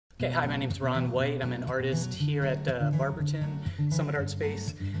Okay, hi, my name's Ron White. I'm an artist here at Barberton Summit Art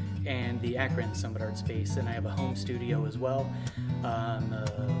Space and the Akron Summit Art Space, and I have a home studio as well. I'm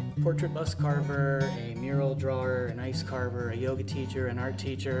a portrait bust carver, a mural drawer, an ice carver, a yoga teacher, an art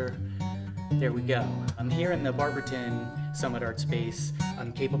teacher. There we go. I'm here in the Barberton Summit Art Space.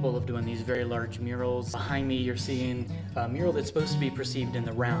 I'm capable of doing these very large murals. Behind me you're seeing a mural that's supposed to be perceived in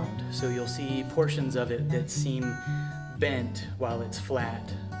the round. So you'll see portions of it that seem bent while it's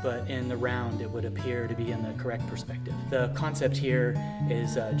flat, but in the round it would appear to be in the correct perspective. The concept here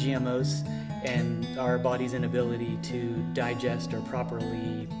is GMOs and our body's inability to digest or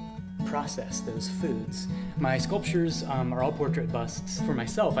properly process those foods. My sculptures are all portrait busts. For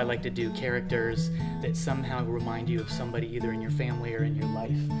myself, I like to do characters that somehow remind you of somebody either in your family or in your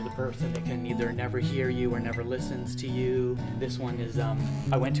life. The person that can either never hear you or never listens to you. This one is,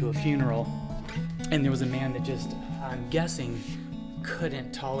 I went to a funeral and there was a man that just, I'm guessing,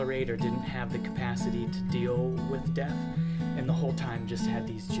 couldn't tolerate or didn't have the capacity to deal with death, and the whole time just had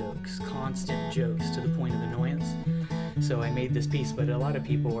these jokes, constant jokes to the point of annoyance. So I made this piece, but a lot of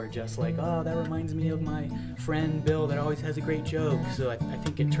people were just like, oh, that reminds me of my friend Bill that always has a great joke. So I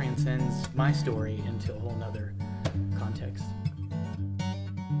think it transcends my story into a whole nother context.